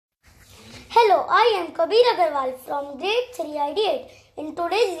Hello, I am Kabir Agarwal from grade 3 ID8. In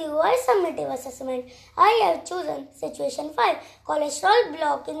today's UI summative assessment, I have chosen situation 5, cholesterol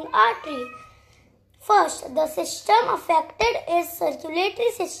blocking artery. First, the system affected is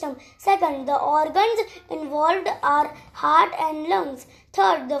circulatory system. Second, the organs involved are heart and lungs.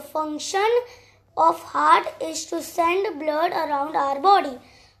 Third, the function of heart is to send blood around our body.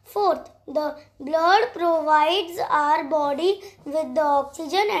 Fourth, the blood provides our body with the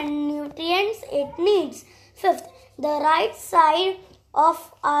oxygen and nutrients it needs. Fifth, the right side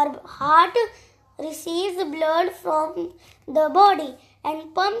of our heart receives blood from the body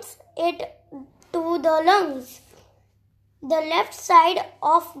and pumps it to the lungs. The left side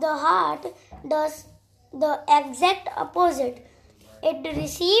of the heart does the exact opposite. It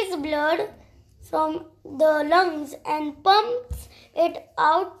receives blood from the lungs and pumps it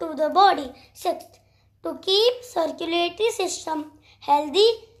out to the body. Sixth, to keep circulatory system healthy,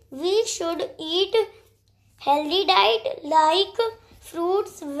 we should eat healthy diet like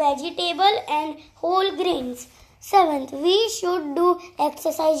fruits, vegetable and whole grains. Seventh, we should do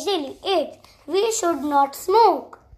exercise daily. Eighth, we should not smoke.